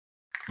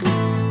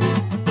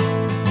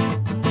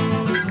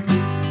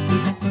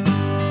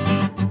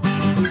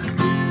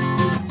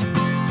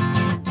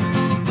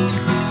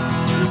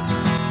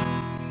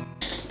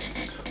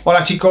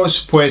Hola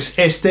chicos, pues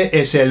este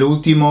es el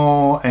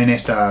último en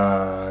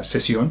esta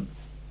sesión.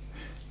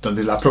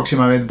 Entonces la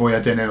próxima vez voy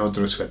a tener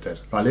otro suéter,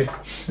 ¿vale?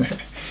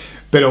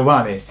 Pero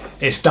vale,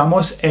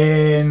 estamos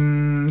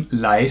en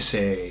la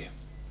S.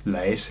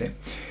 La S.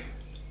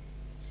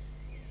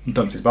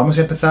 Entonces vamos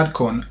a empezar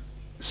con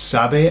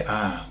sabe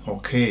a.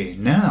 Okay,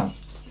 now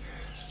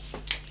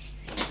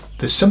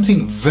there's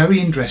something very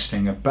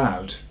interesting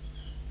about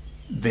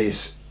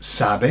this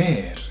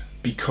saber,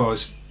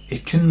 because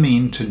it can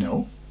mean to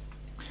know,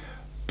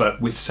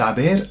 but with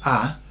saber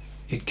a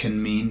it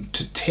can mean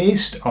to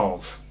taste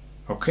of,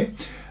 okay?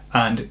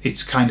 And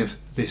it's kind of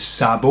this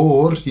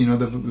sabor, you know,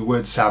 the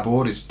word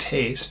sabor is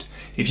taste.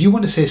 If you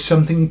want to say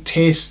something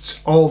tastes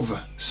of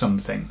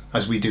something,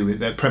 as we do,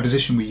 the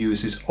preposition we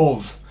use is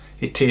of,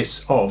 it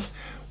tastes of.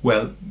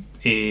 Well,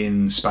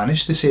 in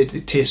Spanish they say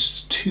it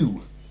tastes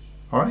to,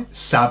 all right?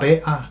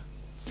 Sabe a.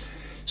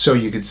 So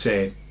you could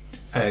say,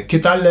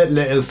 ¿qué tal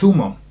el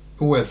zumo?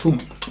 El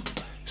zumo.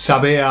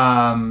 Sabe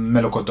a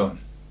melocotón.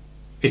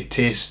 It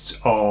tastes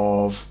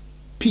of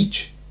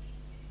peach.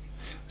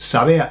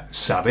 Sabe a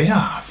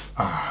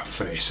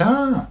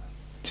fresa.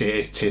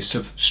 It tastes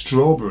of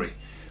strawberry.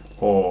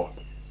 Or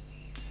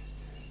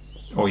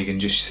you can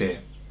just say,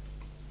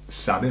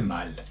 sabe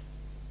mal.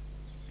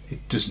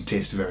 It doesn't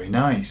taste very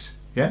nice.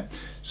 Yeah.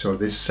 So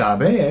this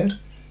saber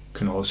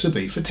can also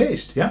be for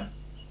taste. Yeah.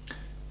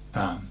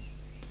 ¿A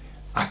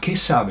qué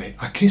sabe?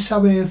 ¿A qué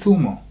sabe el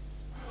zumo?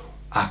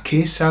 ¿A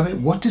qué sabe?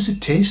 What does it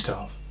taste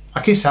of?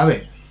 ¿A qué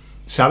sabe?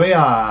 Sabe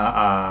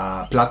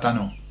a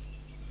plátano.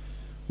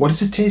 What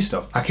does it taste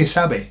of? ¿A qué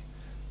sabe?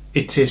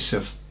 It tastes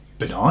of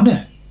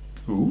banana.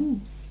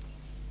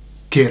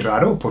 Qué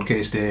raro, porque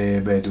es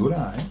de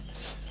verdura, eh?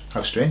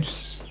 How strange,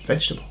 it's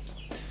vegetable.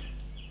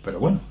 Pero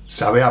bueno,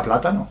 sabe a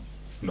plátano.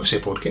 No sé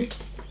por qué.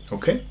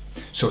 Okay?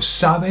 So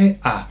sabe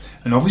a.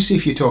 And obviously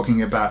if you're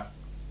talking about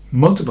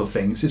multiple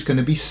things, it's going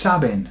to be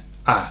saben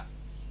a.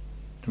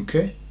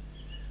 Okay?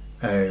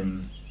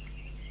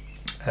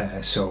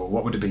 So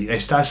what would it be?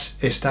 Estas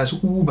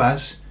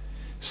uvas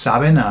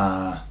saben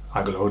a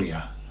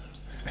gloria.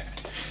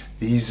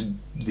 These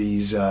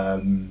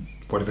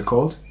what are they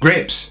called?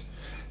 Grapes.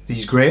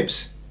 These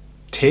grapes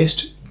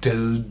taste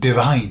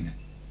divine.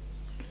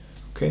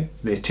 Okay?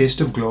 They taste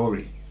of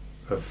glory,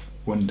 of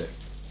wonder.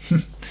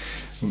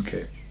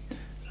 Okay.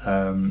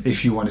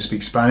 If you want to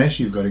speak Spanish,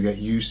 you've got to get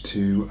used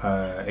to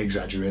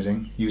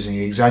using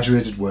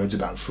exaggerated words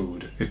about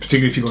food.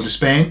 Particularly if you go to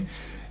Spain,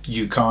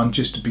 you can't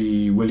just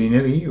be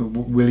willy-nilly,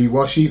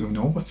 wishy-washy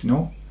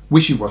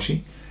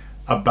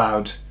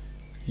about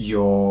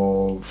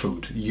your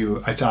food.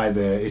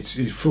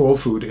 All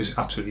food is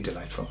absolutely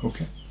delightful.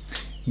 Okay.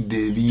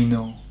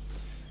 Divino,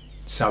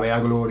 sabe a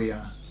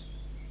gloria,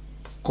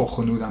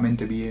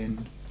 cojonudamente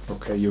bien.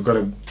 Okay, you've got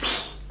to.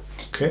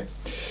 Okay,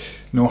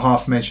 no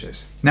half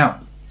measures. Now,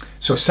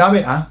 so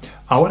sabe a.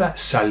 Ahora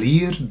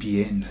salir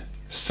bien.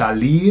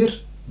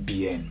 Salir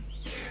bien.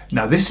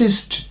 Now this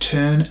is to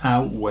turn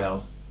out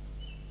well.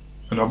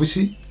 And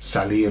obviously,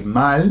 salir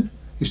mal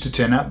is to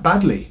turn out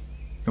badly.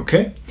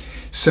 Okay?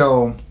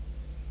 So,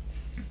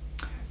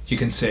 you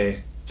can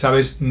say,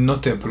 sabes, no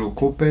te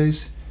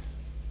preocupes,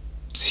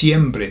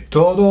 siempre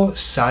todo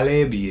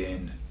sale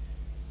bien.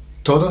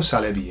 Todo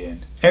sale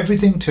bien.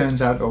 Everything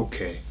turns out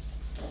okay.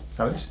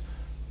 ¿Sabes?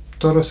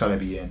 Todo sale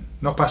bien.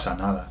 No pasa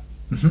nada.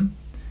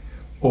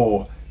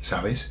 O,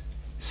 ¿sabes?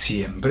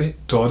 Siempre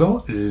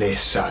todo le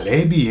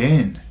sale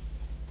bien.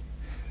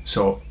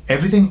 So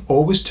everything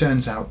always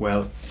turns out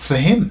well for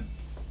him.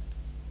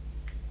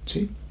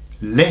 See?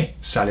 Le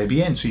sale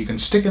bien. So you can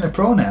stick in a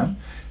pronoun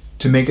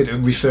to make it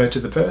refer to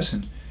the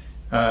person.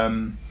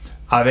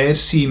 A ver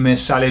si me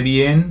sale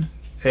bien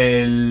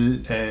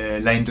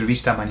la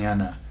entrevista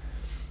mañana.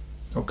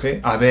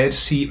 Okay? A ver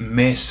si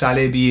me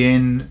sale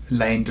bien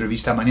la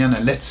entrevista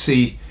mañana. Let's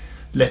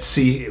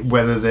see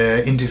whether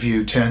the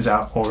interview turns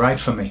out all right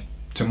for me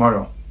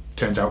tomorrow.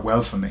 Turns out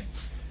well for me.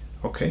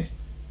 Okay?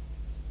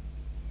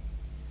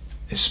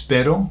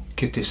 Espero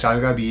que te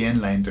salga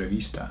bien la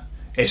entrevista.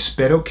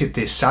 Espero que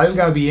te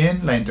salga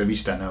bien la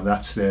entrevista. Now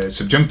that's the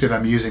subjunctive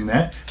I'm using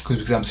there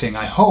because I'm saying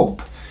I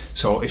hope.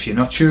 So if you're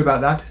not sure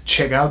about that,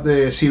 check out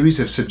the series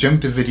of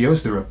subjunctive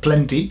videos. There are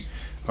plenty,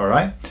 all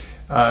right,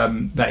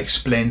 that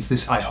explains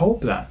this. I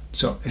hope that.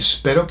 So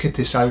espero que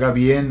te salga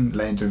bien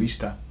la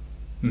entrevista.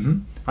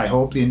 I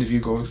hope the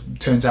interview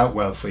turns out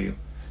well for you.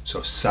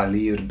 So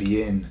salir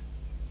bien.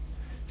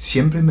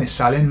 Siempre me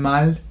salen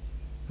mal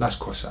las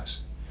cosas.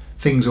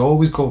 Things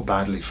always go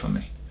badly for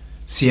me.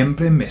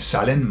 Siempre me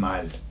salen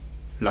mal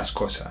las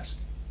cosas.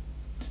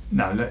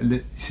 Now,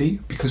 see,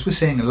 because we're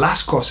saying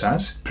las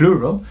cosas,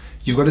 plural,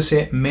 you've got to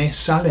say me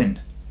salen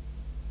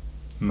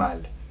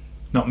mal,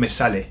 not me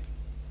sale.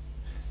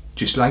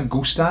 Just like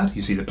gustar,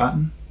 you see the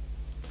pattern?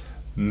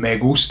 Me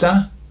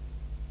gusta,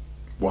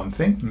 one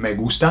thing. Me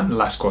gustan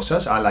las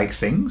cosas, I like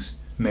things.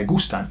 Me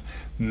gustan.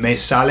 Me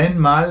salen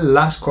mal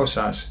las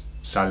cosas,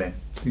 salen.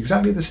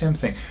 Exactly the same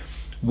thing.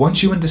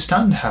 Once you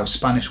understand how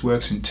Spanish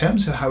works in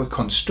terms of how it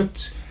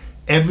constructs,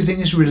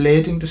 everything is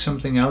relating to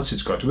something else,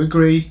 it's got to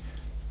agree.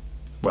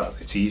 Well,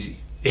 it's easy.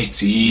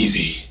 It's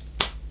easy.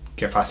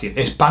 Qué fácil.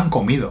 Es pan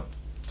comido.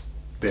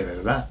 De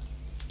verdad.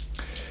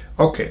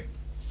 Ok.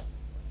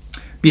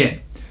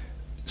 Bien.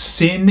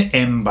 Sin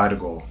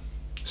embargo.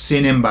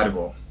 Sin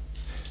embargo.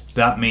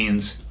 That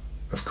means,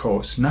 of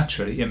course,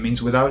 naturally, it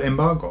means without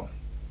embargo,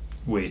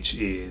 which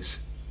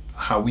is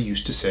how we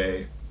used to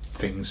say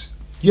things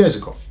years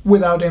ago.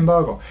 Without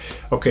embargo.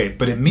 Okay,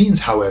 but it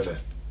means however.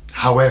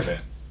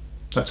 However.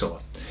 That's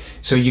all.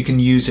 So you can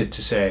use it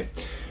to say,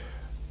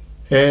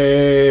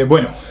 en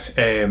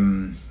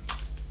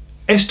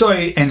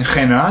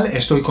general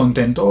estoy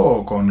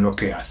contento con lo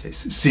que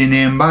haces. Sin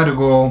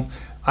embargo,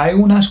 hay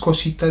unas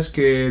cositas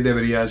que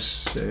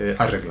deberías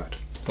arreglar.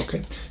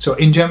 Okay. So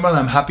in general,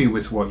 I'm happy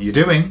with what you're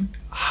doing.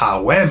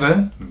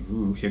 However,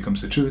 here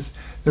comes the truth,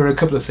 there are a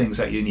couple of things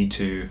that you need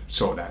to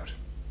sort out.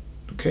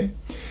 Okay.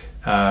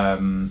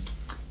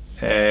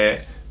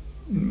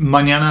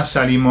 Mañana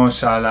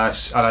salimos a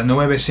las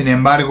 9, sin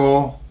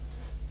embargo,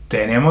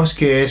 tenemos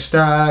que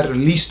estar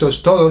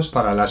listos todos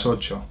para las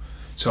 8.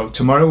 So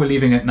tomorrow we're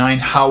leaving at 9.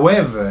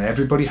 However,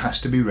 everybody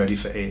has to be ready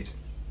for 8.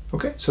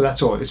 Okay, so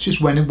that's all. It's just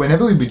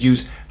whenever we would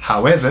use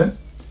however,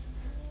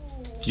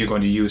 you're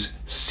going to use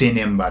sin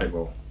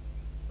embargo.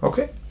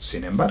 Okay,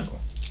 sin embargo.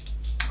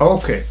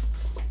 Okay,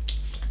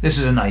 this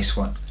is a nice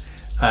one.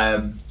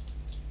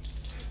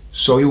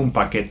 Soy un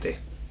paquete.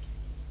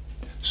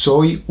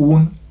 Soy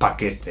un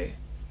paquete.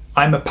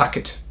 I'm a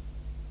packet.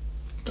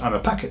 I'm a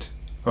packet.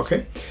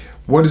 Okay,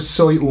 what does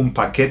soy un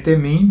paquete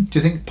mean? Do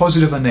you think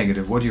positive or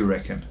negative? What do you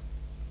reckon?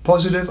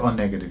 Positive or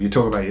negative? You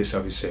talk about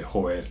yourself, you say,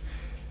 joder,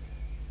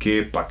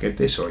 que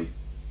paquete soy.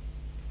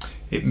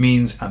 It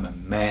means I'm a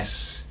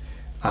mess,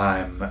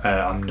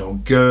 I'm no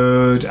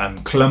good,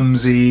 I'm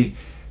clumsy,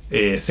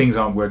 things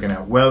aren't working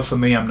out well for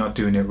me, I'm not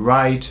doing it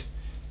right,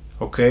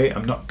 okay,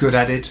 I'm not good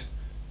at it.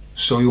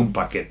 Soy un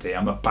paquete,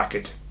 I'm a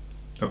packet,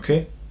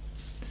 okay?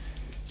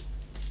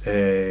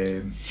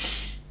 I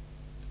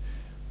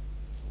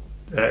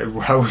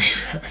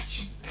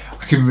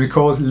can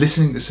recall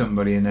listening to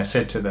somebody and I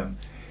said to them,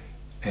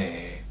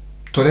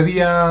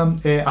 ¿todavía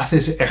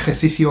haces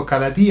ejercicio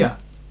cada día?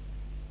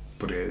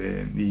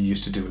 Porque he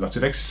used to do lots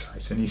of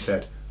exercise, and he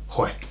said,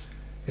 joder,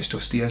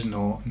 estos días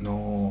no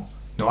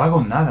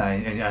hago nada.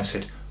 And I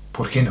said,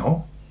 ¿por qué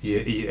no?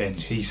 And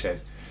he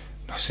said,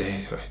 no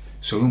sé,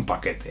 soy un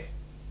paquete.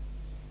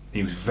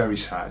 He was very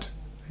sad,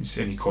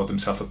 and he called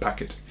himself a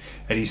packet.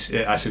 And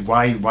I said,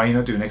 why are you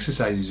not doing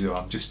exercise? He said,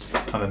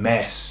 I'm a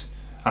mess.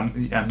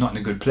 I'm not in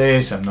a good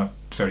place. I'm not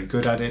very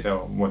good at it,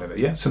 or whatever.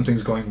 Yeah,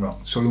 something's going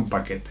wrong. Soy un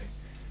paquete.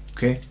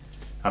 Okay,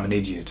 I'm an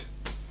idiot.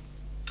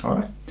 All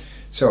right.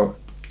 So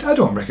I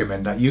don't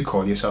recommend that you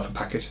call yourself a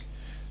packet.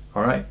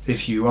 All right.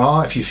 If you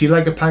feel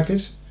like a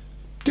packet,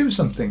 do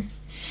something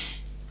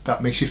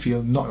that makes you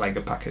feel not like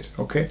a packet.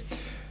 Okay.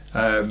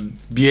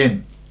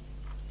 Bien.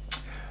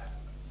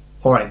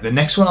 All right. The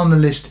next one on the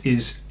list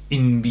is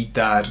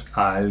invitar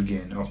a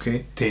alguien.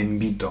 Okay. Te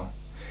invito.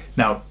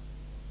 Now,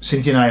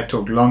 Cynthia and I have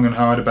talked long and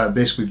hard about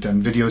this. We've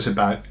done videos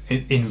about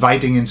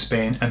inviting in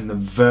Spain and the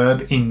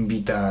verb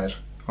invitar.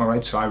 All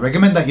right, so I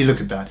recommend that you look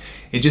at that.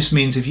 It just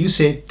means if you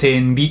say te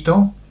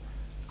invito,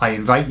 I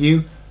invite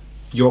you,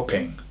 you're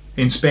paying.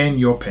 In Spain,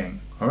 you're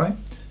paying. All right.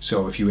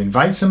 So if you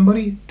invite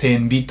somebody, te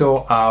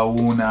invito a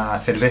una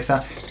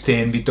cerveza,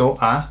 te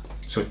invito a.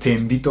 So te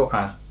invito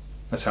a.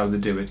 That's how they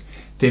do it.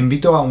 Te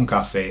invito a un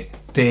café.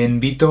 Te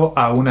invito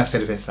a una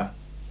cerveza.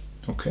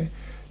 Okay.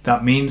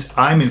 That means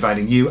I'm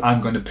inviting you.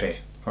 I'm going to pay.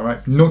 All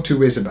right. No two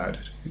ways about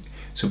it.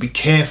 So be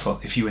careful.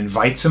 If you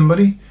invite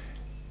somebody,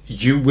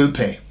 you will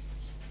pay.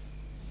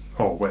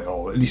 Or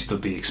at least they'll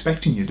be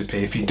expecting you to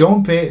pay. If you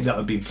don't pay,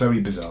 that'll be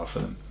very bizarre for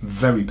them.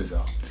 Very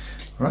bizarre.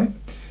 All right.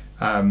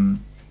 I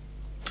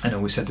know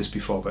we said this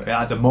before, but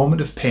at the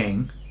moment of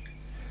paying,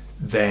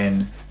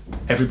 then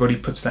everybody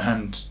puts their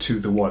hand to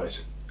the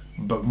wallet.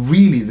 But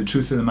really, the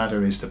truth of the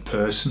matter is the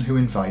person who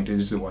invited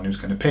is the one who's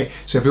going to pay.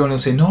 So everyone will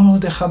say, no,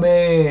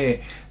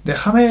 déjame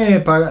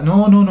pagar.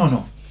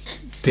 No.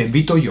 Te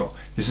invito yo.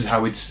 This is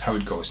how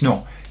it goes.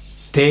 No,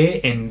 te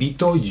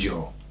invito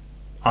yo.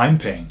 I'm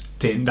paying.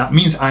 That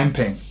means I'm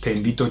paying. Te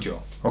invito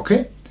yo.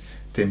 Okay?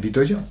 Te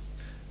invito yo.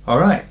 All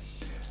right.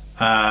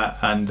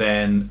 And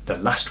then the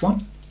last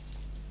one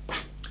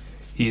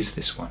is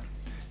this one.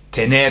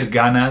 Tener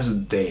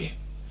ganas de.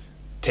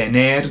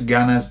 Tener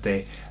ganas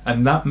de.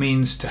 And that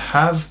means to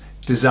have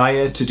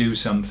desire to do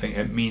something.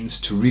 It means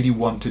to really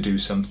want to do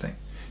something.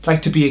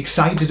 Like to be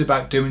excited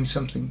about doing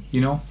something,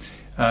 you know.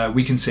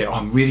 We can say,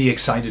 I'm really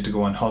excited to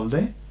go on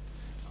holiday.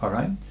 All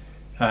right.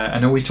 I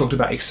know we talked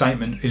about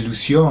excitement,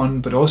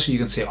 ilusión, but also you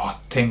can say,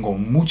 tengo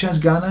muchas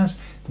ganas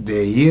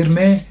de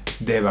irme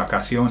de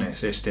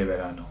vacaciones este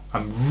verano.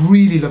 I'm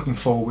really looking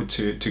forward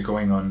to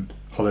going on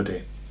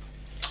holiday.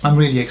 I'm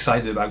really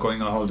excited about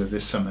going on holiday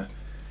this summer.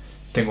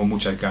 Tengo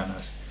muchas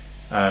ganas.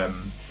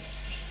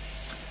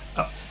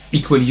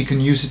 Equally, you can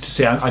use it to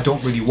say, I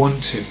don't really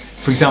want to.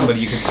 For example,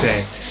 you can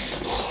say,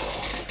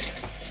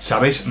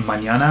 ¿sabes?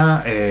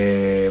 Mañana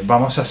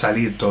vamos a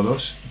salir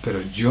todos,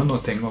 pero yo no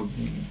tengo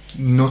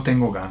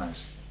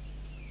ganas.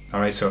 All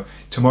right, so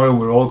tomorrow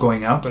we're all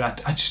going out, but I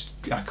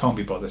can't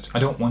be bothered. I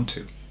don't want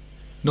to.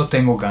 No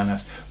tengo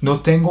ganas. No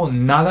tengo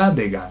nada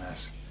de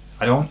ganas.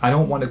 I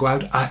don't want to go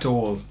out at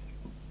all.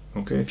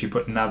 Okay, if you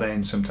put nada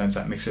in, sometimes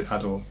that makes it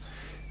at all.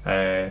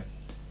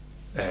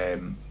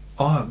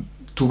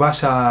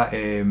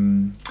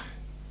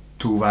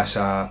 Tú vas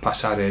a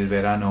pasar el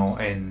verano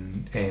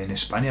en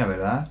España,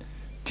 ¿verdad?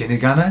 ¿Tienes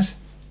ganas?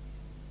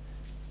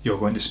 You're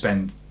going to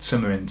spend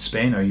summer in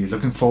Spain. Are you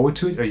looking forward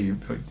to it?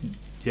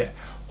 Yeah.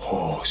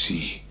 Oh,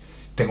 sí.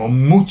 Tengo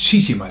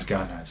muchísimas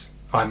ganas.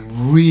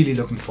 I'm really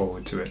looking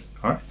forward to it.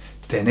 All right?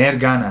 Tener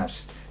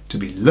ganas. To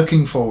be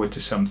looking forward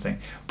to something.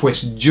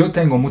 Pues yo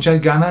tengo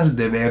muchas ganas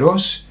de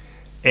veros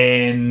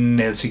en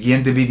el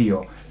siguiente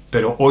vídeo,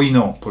 pero hoy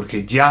no,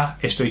 porque ya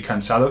estoy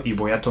cansado y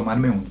voy a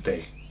tomarme un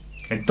té.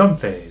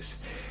 Entonces,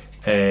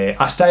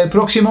 hasta el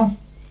próximo.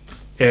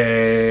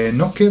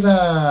 No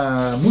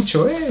queda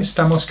mucho,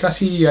 estamos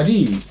casi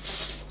allí.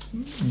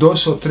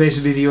 2 o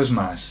 3 vídeos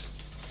más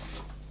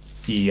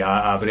y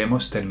ya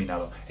habremos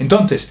terminado.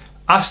 Entonces,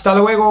 hasta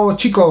luego,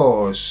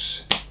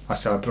 chicos.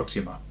 Hasta la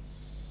próxima.